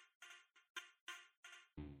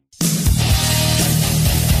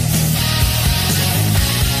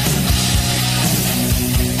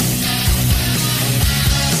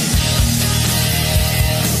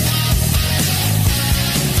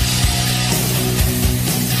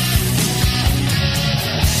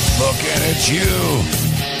 Looking at you.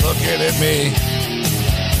 Looking at me.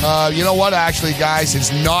 You know what, actually, guys?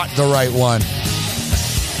 It's not the right one.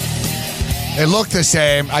 It looked the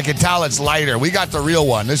same. I can tell it's lighter. We got the real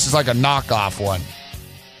one. This is like a knockoff one.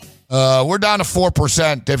 We're down to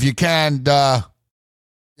 4%. If you can, grab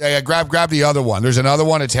the other one. There's another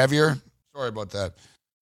one. It's heavier. Sorry about that.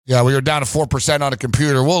 Yeah, we were down to 4% on a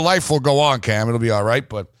computer. Well, life will go on, Cam. It'll be all right,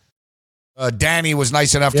 but... Danny was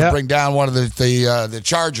nice enough to bring down one of the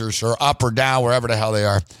chargers, or up or down, wherever the hell they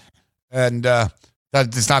are. And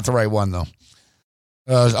it's not the right one, though.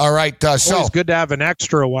 All right. So it's good to have an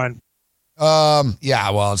extra one. Well,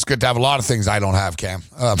 it's good to have a lot of things I don't have, Cam.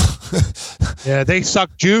 Yeah, they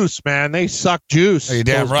suck juice, man. They suck juice. You're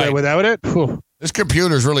damn right. Without it, this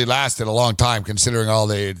computer's really lasted a long time, considering all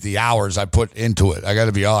the hours I put into it. I got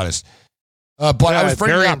to be honest. But I was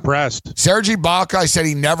very impressed. Serge Ibaka, I said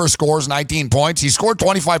he never scores 19 points. He scored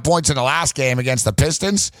 25 points in the last game against the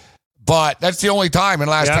Pistons, but that's the only time in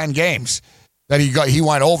the last 10 games that he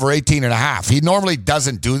went over 18 and a half. He normally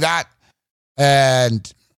doesn't do that.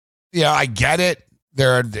 And, I get it.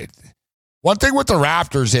 One thing with the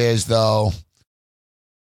Raptors is, though,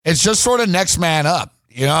 it's just sort of next man up.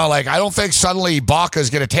 I don't think suddenly Ibaka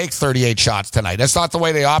is going to take 38 shots tonight. That's not the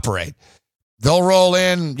way they operate. They'll roll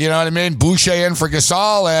in, you know what I mean? Boucher in for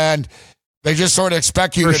Gasol, and they just sort of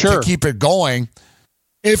expect you to keep it going.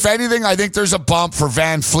 If anything, I think there's a bump for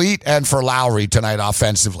Van Fleet and for Lowry tonight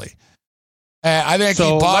offensively. I think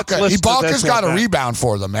So Ibaka's got a rebound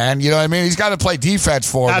for them, man. You know what I mean? He's got to play defense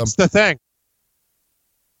for them. That's the thing.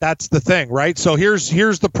 That's the thing, right? So here's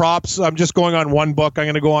the props. I'm just going on one book. I'm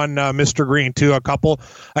going to go on Mr. Green, too, a couple.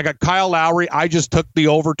 I got Kyle Lowry. I just took the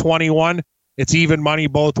over 21. It's even money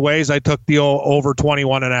both ways. I took the over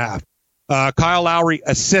 21.5. Kyle Lowry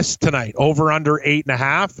assists tonight, over under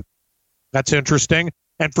 8.5. That's interesting.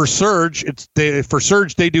 And for Serge,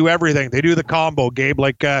 they do everything. They do the combo, Gabe,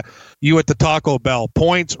 like you at the Taco Bell.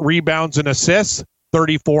 Points, rebounds, and assists,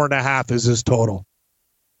 34.5 is his total.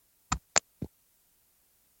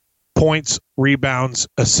 Points, rebounds,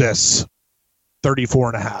 assists,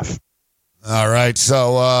 34.5. All right,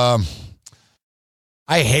 so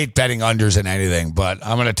I hate betting unders in anything, but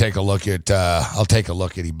I'm going to take a look at. I'll take a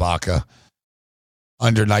look at Ibaka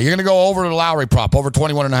under now. You're going to go over the Lowry prop, over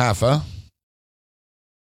 21.5, huh?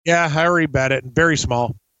 Yeah, I already bet it. Very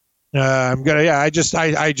small. I'm gonna. Yeah, I just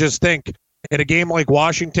think in a game like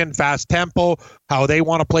Washington, fast tempo, how they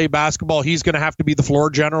want to play basketball, he's going to have to be the floor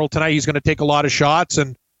general tonight. He's going to take a lot of shots,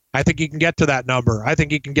 and I think he can get to that number. I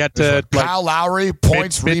think he can get to Kyle Lowry,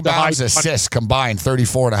 points, rebounds, assists combined,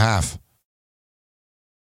 34.5.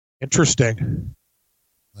 Interesting.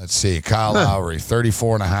 Let's see. Kyle Lowry,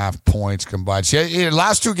 34.5 points combined. See, in the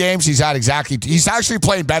last two games, he's actually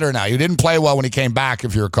playing better now. He didn't play well when he came back,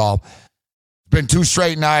 if you recall. It's been 2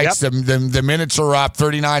 straight nights. Yep. The minutes are up,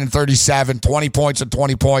 39 and 37, 20 points and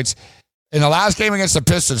 20 points. In the last game against the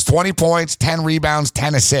Pistons, 20 points, 10 rebounds,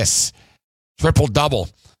 10 assists. Triple-double.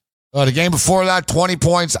 The game before that, 20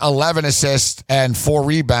 points, 11 assists, and 4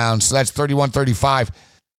 rebounds. So that's 31-35.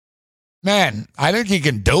 Man, I think he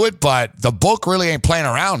can do it, but the book really ain't playing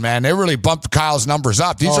around, man. They really bumped Kyle's numbers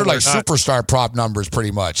up. These are like superstar prop numbers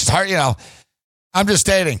pretty much. It's hard, I'm just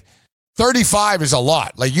stating, 35 is a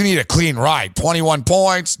lot. Like, you need a clean ride. 21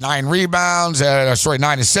 points, 9 rebounds,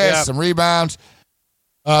 9 assists, and rebounds.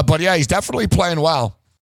 But, yeah, he's definitely playing well.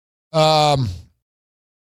 I'm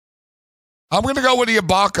going to go with the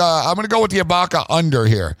Ibaka. I'm going to go with the Ibaka under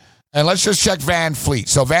here. And let's just check Van Fleet.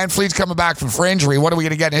 So Van Fleet's coming back for injury. What are we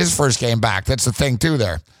going to get in his first game back? That's the thing, too,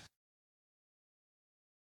 there.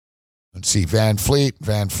 Let's see. Van Fleet.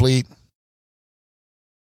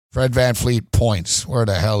 Fred Van Fleet points. Where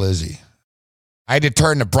the hell is he? I had to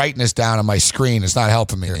turn the brightness down on my screen. It's not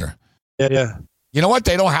helping me here. Yeah. You know what?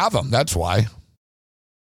 They don't have him. That's why.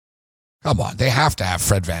 Come on. They have to have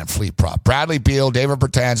Fred Van Fleet prop. Bradley Beal, David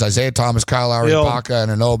Bertans, Isaiah Thomas, Kyle Lowry, Ibaka,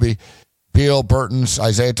 and Anunoby. Beal, Burton's,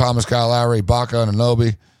 Isaiah Thomas, Kyle Lowry, Ibaka, and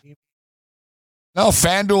Anunoby. No,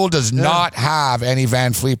 FanDuel does not have any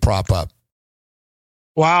Van Fleet prop up.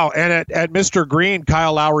 Wow. And at Mr. Green,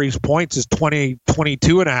 Kyle Lowry's points is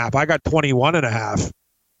 22.5. I got 21.5.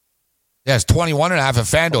 Yes, 21.5 at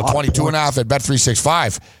FanDuel, 22.5 at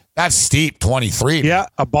Bet365. That's steep, 23. Yeah,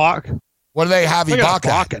 Ibaka. What do they have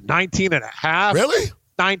Ibaka? 19.5. Really?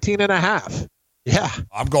 19.5. Yeah.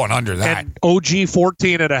 I'm going under that. And OG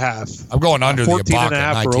 14.5. I'm going under the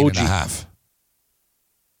Ibaka, 19.5.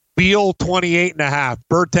 Beal 28.5.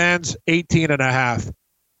 Bertans 18.5.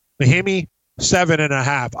 Mahimi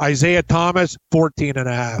 7.5. Isaiah Thomas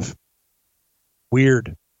 14.5.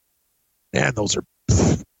 Weird. Man, those are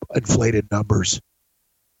inflated numbers.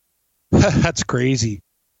 That's crazy.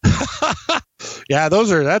 Yeah,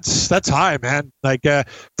 that's high, man. Like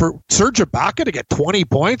for Serge Ibaka to get 20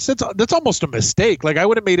 points, that's almost a mistake. Like, I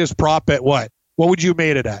would have made his prop at what? What would you have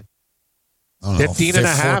made it at?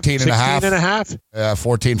 15.5, 16.5? Yeah,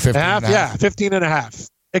 14, 15 half. Yeah, 15.5.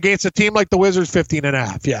 Against a team like the Wizards,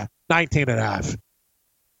 15.5. Yeah, 19.5.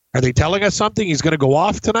 Are they telling us something? He's going to go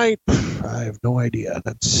off tonight? I have no idea.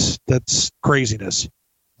 That's craziness.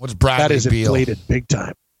 What's Bradley Beal? That is inflated big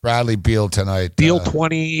time. Bradley Beal tonight. Beal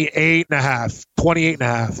 28.5.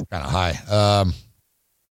 28.5. Kind of high.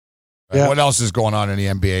 What else is going on in the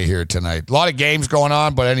NBA here tonight? A lot of games going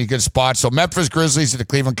on, but any good spots? So Memphis Grizzlies at the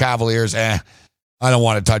Cleveland Cavaliers. I don't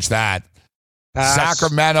want to touch that.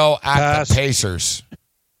 Sacramento at the Pacers.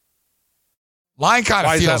 Line kind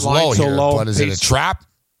of feels low here, but is it a trap?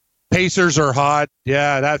 Pacers are hot.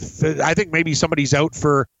 Yeah, I think maybe somebody's out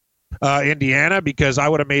for Indiana, because I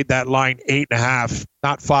would have made that line 8.5,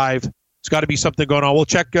 not 5. It's got to be something going on. We'll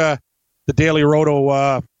check the Daily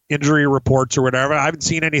Roto injury reports or whatever. I haven't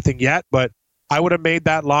seen anything yet, but I would have made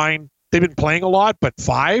that line. They've been playing a lot, but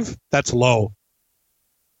 5, that's low.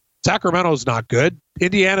 Sacramento's not good.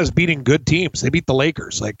 Indiana's beating good teams. They beat the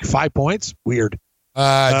Lakers, like 5 points. Weird.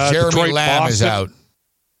 Jeremy Lamb is out.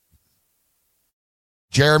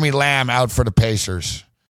 Jeremy Lamb out for the Pacers.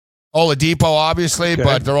 Oladipo, obviously,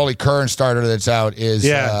 but their only current starter that's out is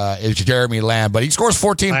Jeremy Lamb. But he scores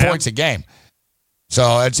 14 points a game.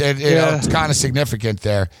 So it's kind of significant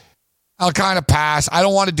there. I'll kind of pass. I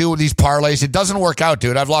don't want to do these parlays. It doesn't work out,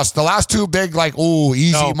 dude. I've lost the last two big,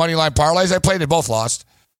 easy money line parlays I played. They both lost.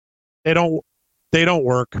 They don't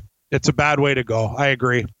work. It's a bad way to go. I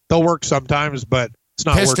agree. They'll work sometimes, but it's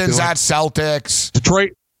not Pistons worth doing. at Celtics.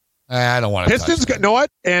 Detroit. I don't want to. Pistons, you know what?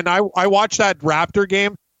 And I watched that Raptor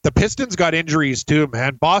game. The Pistons got injuries too,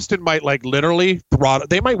 man. Boston might literally throttle.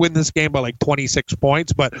 They might win this game by 26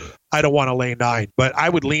 points, but I don't want to lay 9. But I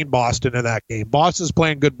would lean Boston in that game. Boston's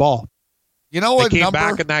playing good ball. You know what? They came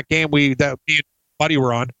back in that game that me and Buddy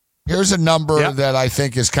were on. Here's a number that I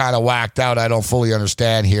think is kind of whacked out. I don't fully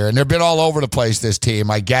understand here, and they've been all over the place. This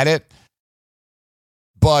team, I get it,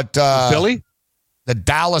 but Philly, the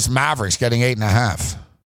Dallas Mavericks getting 8.5.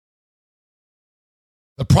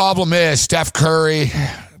 The problem is Steph Curry.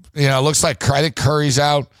 It looks like I think Curry's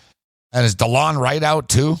out, and is DeLon Wright out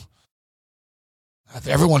too?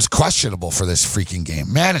 Everyone's questionable for this freaking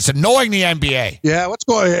game. Man, it's annoying the NBA. Yeah, what's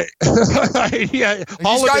going on? Yeah,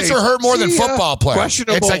 these guys are hurt more than football players.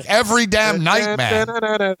 It's like every damn night,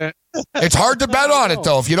 man. It's hard to bet on it,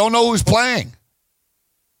 though, if you don't know who's playing.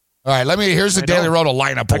 All right, here's the Daily Roto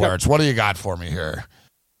lineup alerts. What do you got for me here?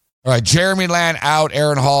 All right, Jeremy Lamb out.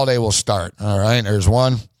 Aaron Holiday will start. All right, there's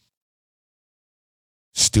one.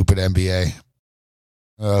 Stupid NBA.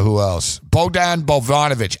 Who else? Bogdan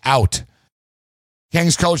Bogdanović out.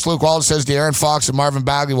 Kings coach Luke Walton says De'Aaron Fox and Marvin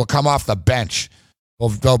Bagley will come off the bench.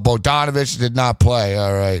 Bogdanović did not play.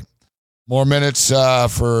 All right. More minutes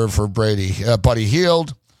for Brady. Buddy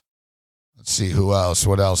Hield. Let's see who else.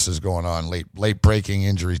 What else is going on? Late breaking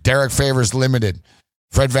injuries. Derek Favors limited.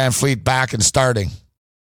 Fred VanVleet back and starting.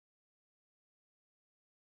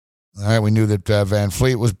 All right, we knew that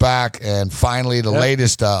VanVleet was back. And finally, the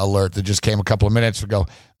latest alert that just came a couple of minutes ago.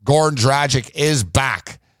 Goran Dragic is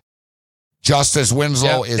back. Justice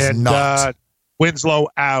Winslow is not. Winslow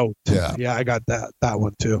out. Yeah, I got that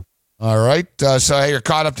one too. All right. So hey, you're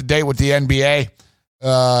caught up to date with the NBA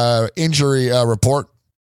injury report.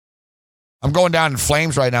 I'm going down in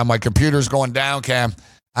flames right now. My computer's going down, Cam.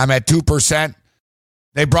 I'm at 2%.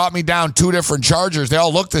 They brought me down 2 different chargers. They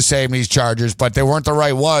all look the same, these chargers, but they weren't the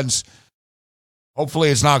right ones. Hopefully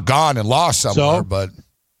it's not gone and lost somewhere, but...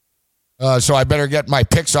 so I better get my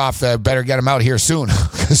picks off. I better get them out here soon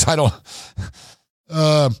because I don't.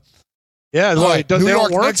 It doesn't. New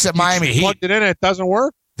York work. Knicks at Miami Heat. Plugged it in, it doesn't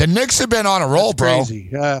work. The Knicks have been on a roll, bro. Crazy.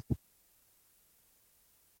 Yeah.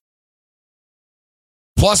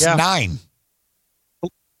 Plus 9.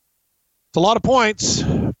 It's a lot of points.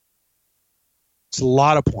 It's a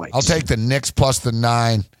lot of points. I'll take the Knicks plus the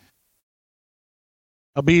 9.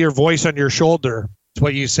 I'll be your voice on your shoulder. It's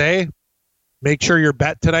what you say. Make sure your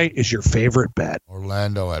bet tonight is your favorite bet.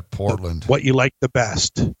 Orlando at Portland. What you like the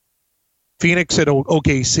best. Phoenix at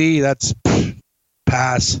OKC, that's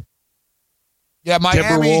pass. Yeah, Miami.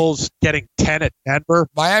 Timberwolves getting 10 at Denver.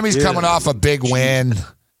 Miami's coming off a big win.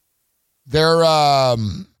 They're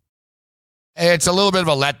it's a little bit of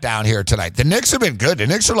a letdown here tonight. The Knicks have been good. The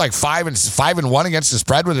Knicks are like 5-1 against the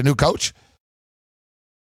spread with a new coach.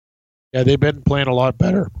 Yeah, they've been playing a lot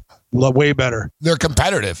better. Way better. They're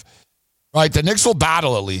competitive. Right, the Knicks will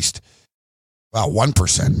battle at least. Wow,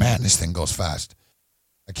 1%. Man, this thing goes fast.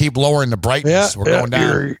 I keep lowering the brightness. We're going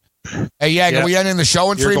down. Hey, can we end in the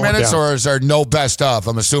show in 3 minutes, or is there no best of?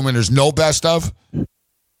 I'm assuming there's no best of.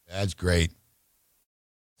 That's great.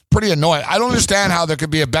 Pretty annoying. I don't understand how there could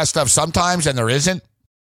be a best of sometimes and there isn't.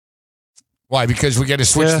 Why? Because we get to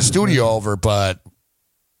switch the studio over, but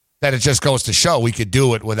then it just goes to show we could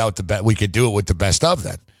do it without the we could do it with the best of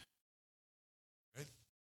then.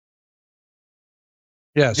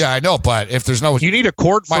 Yes. Yeah, I know, but if there's no... You need a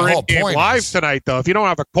cord for in-game live tonight, though. If you don't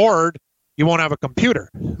have a cord, you won't have a computer.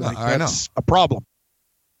 I know. That's a problem.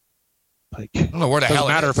 I don't know where the hell it is. Doesn't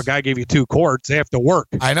matter if a guy gave you 2 cords. They have to work.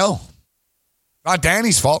 I know. Not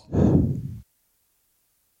Danny's fault.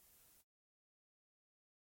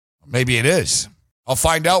 Maybe it is. I'll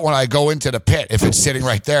find out when I go into the pit if it's sitting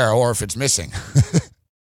right there or if it's missing.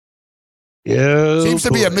 Seems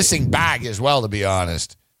to be a missing bag as well, to be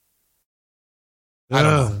honest. I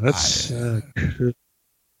don't know.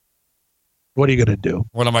 What are you going to do?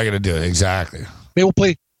 What am I going to do? Exactly. Maybe we'll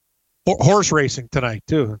play horse racing tonight,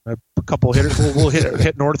 too. A couple hitters. We'll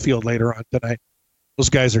hit Northfield later on tonight. Those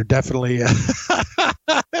guys are definitely... Did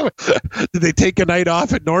they take a night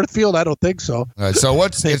off at Northfield? I don't think so. All right, so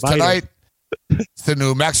it's tonight? It's the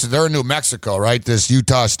New Mexico. They're in New Mexico, right? This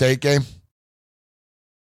Utah State game?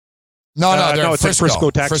 No, they're in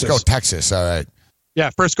Frisco, Texas. Frisco, Texas. All right. Yeah,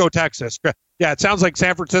 Frisco, Texas. Yeah, it sounds like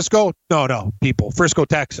San Francisco. No, people. Frisco,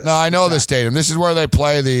 Texas. No, I know the stadium. This is where they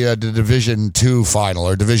play the Division II final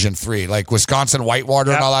or Division III. Like Wisconsin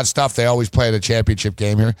Whitewater and all that stuff. They always play the championship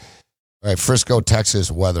game here. All right, Frisco,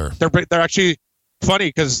 Texas weather. They're actually funny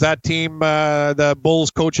because that team, the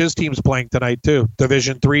Bulls coach, his team's playing tonight too.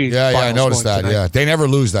 Division 3. Yeah, I noticed that. Tonight. Yeah, they never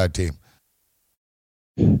lose that team.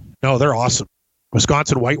 No, they're awesome.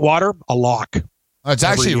 Wisconsin Whitewater, a lock. It's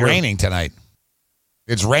actually raining tonight.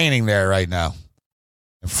 It's raining there right now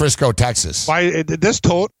in Frisco, Texas.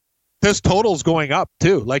 This total's going up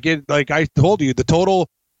too. Like I told you, the total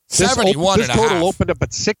 71 this total opened up at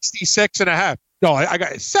 66.5. No, I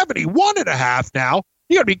got 71.5 now.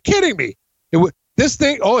 You got to be kidding me. This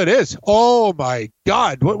thing. Oh, it is. Oh my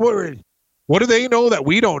God. What do they know that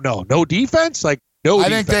we don't know? No defense. Like no. I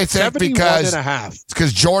defense. think they think it's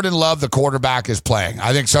because Jordan Love, the quarterback, is playing.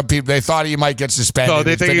 I think some people they thought he might get suspended. No,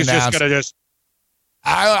 they think he's just gonna just.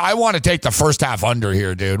 I want to take the first half under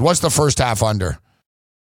here, dude. What's the first half under?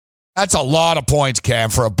 That's a lot of points, Cam,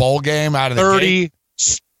 for a bowl game out of the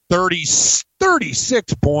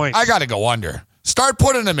 36 points. I got to go under. Start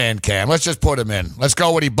putting them in, Cam. Let's just put them in. Let's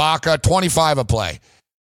go with Ibaka, 25 a play.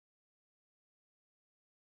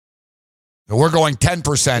 We're going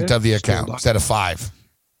 10% of the account instead of 5.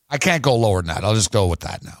 I can't go lower than that. I'll just go with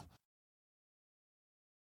that now.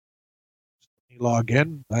 Log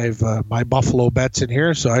in. I have my Buffalo bets in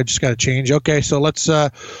here, so I just got to change. Okay, so let's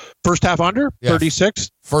first half under 36.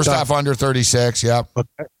 First half under 36. Yep.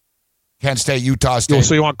 Okay. Kent State, Utah State.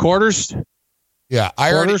 So you want quarters? Yeah,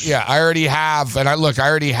 I already have, and I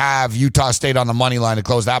already have Utah State on the money line to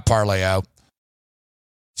close that parlay out.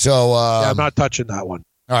 So I'm not touching that one.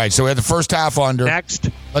 All right, so we had the first half under. Next,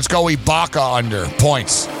 let's go Ibaka under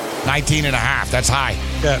points, 19.5. That's high.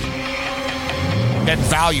 Yeah. Getting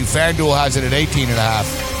value. FanDuel has it at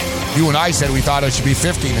 18.5. You and I said we thought it should be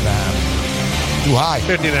 15.5. Too high.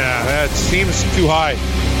 15.5. That seems too high.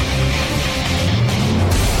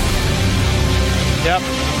 Yep.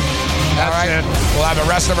 All right. We'll have the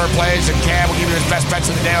rest of our plays, and Cam will give you his best bets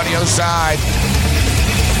of the day on the other side.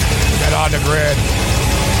 Get on the grid.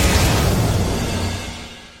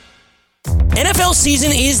 NFL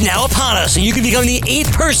season is now upon us, and you can become the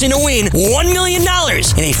 8th person to win $1 million in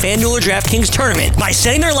a FanDuel or DraftKings tournament by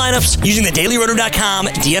setting their lineups using the DailyRoto.com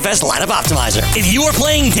DFS lineup optimizer. If you are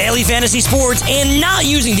playing daily fantasy sports and not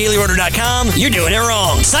using DailyRoto.com, you're doing it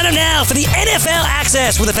wrong. Sign up now for the NFL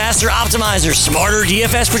access with a faster optimizer, smarter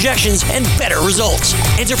DFS projections, and better results.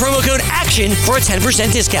 Enter promo code ACTION for a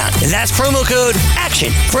 10% discount. That's promo code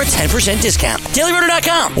ACTION for a 10% discount.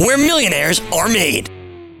 DailyRoto.com, where millionaires are made.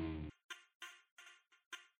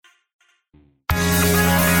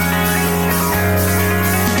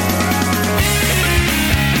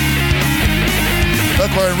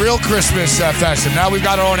 Look, we're in real Christmas festive. Now we've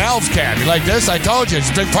got our own elves, Cam. You like this? I told you. It's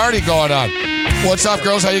a big party going on. What's up,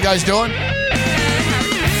 girls? How you guys doing?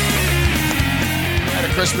 And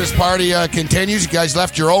the Christmas party continues. You guys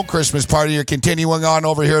left your own Christmas party. You're continuing on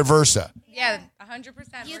over here at Versa. Yeah,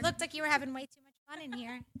 100%. You looked like you were having way too much fun in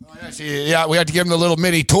here. Oh, yeah, we had to give them the little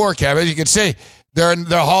mini tour, Cam. As you can see, they're in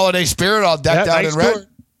their holiday spirit, all decked out in red. That's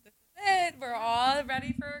it. We're all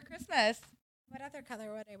ready for Christmas. What other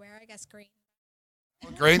color would I wear? I guess green.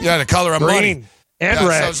 Green, yeah, the color of money and So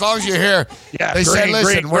red. as long as you're here, they said,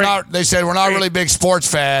 listen, we're not. They said we're not really big sports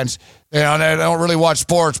fans. You know, they don't really watch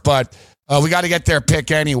sports, but we got to get their pick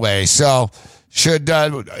anyway. So, should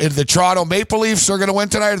the Toronto Maple Leafs are going to win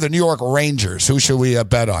tonight, or the New York Rangers? Who should we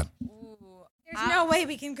bet on? There's no way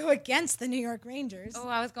we can go against the New York Rangers. Oh,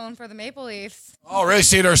 I was going for the Maple Leafs. Oh, really?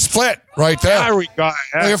 See, they're split right there. There we go.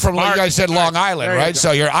 You're from, you guys said Long Island, right?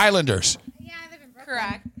 So you're Islanders. Yeah, I live in Brooklyn.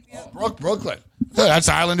 Correct. Oh, Brooklyn. Yeah, that's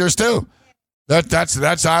Islanders too.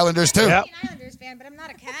 That's Islanders too. I'm an Islanders fan, but I'm not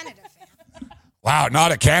a Canada fan. Wow,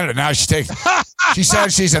 not a Canada. Now she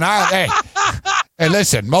said she's an Island. Hey,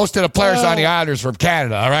 listen, most of the players on the Islanders from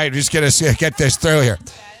Canada. All right, we're just gonna get this through here.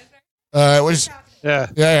 We're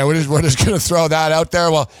just gonna throw that out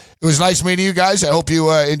there. Well, it was nice meeting you guys. I hope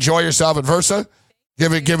you enjoy yourself at Versa.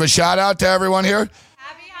 Give a shout out to everyone here.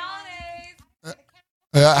 Happy holidays.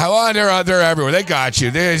 How on they're everywhere. They got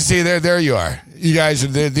you. There you are. You guys,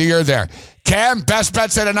 you're there. Cam, best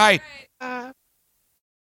bets of the night.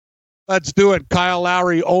 Let's do it. Kyle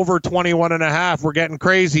Lowry over 21.5. We're getting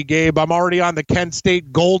crazy, Gabe. I'm already on the Kent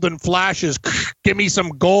State Golden Flashes. Give me some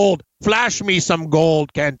gold. Flash me some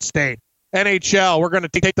gold, Kent State. NHL, we're going to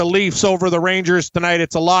take the Leafs over the Rangers tonight.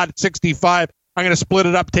 It's a lot at 65. I'm going to split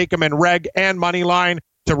it up, take them in reg and money line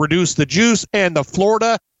to reduce the juice. And the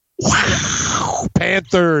Florida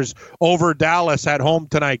Panthers over Dallas at home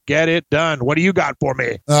tonight. Get it done. What do you got for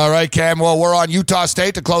me? All right, Cam. Well, we're on Utah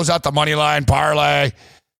State to close out the money line parlay.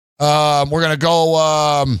 We're going to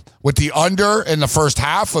go with the under in the first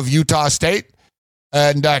half of Utah State.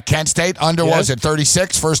 And Kent State under was at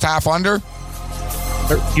 36, first half under.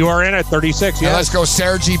 You are in at 36, yeah. Let's go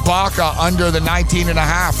Sergi Baca under the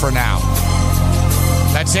 19.5 for now.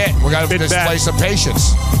 That's it. We're going to display some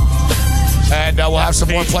patience. And we'll have some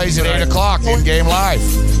more plays at 8 o'clock in-game live.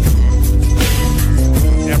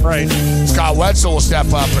 Yeah, right. Scott Wetzel will step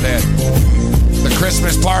up and in. The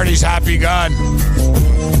Christmas party's happy gun.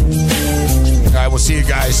 All right, we'll see you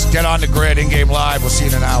guys. Get on the grid, in-game live. We'll see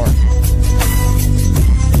you in an hour.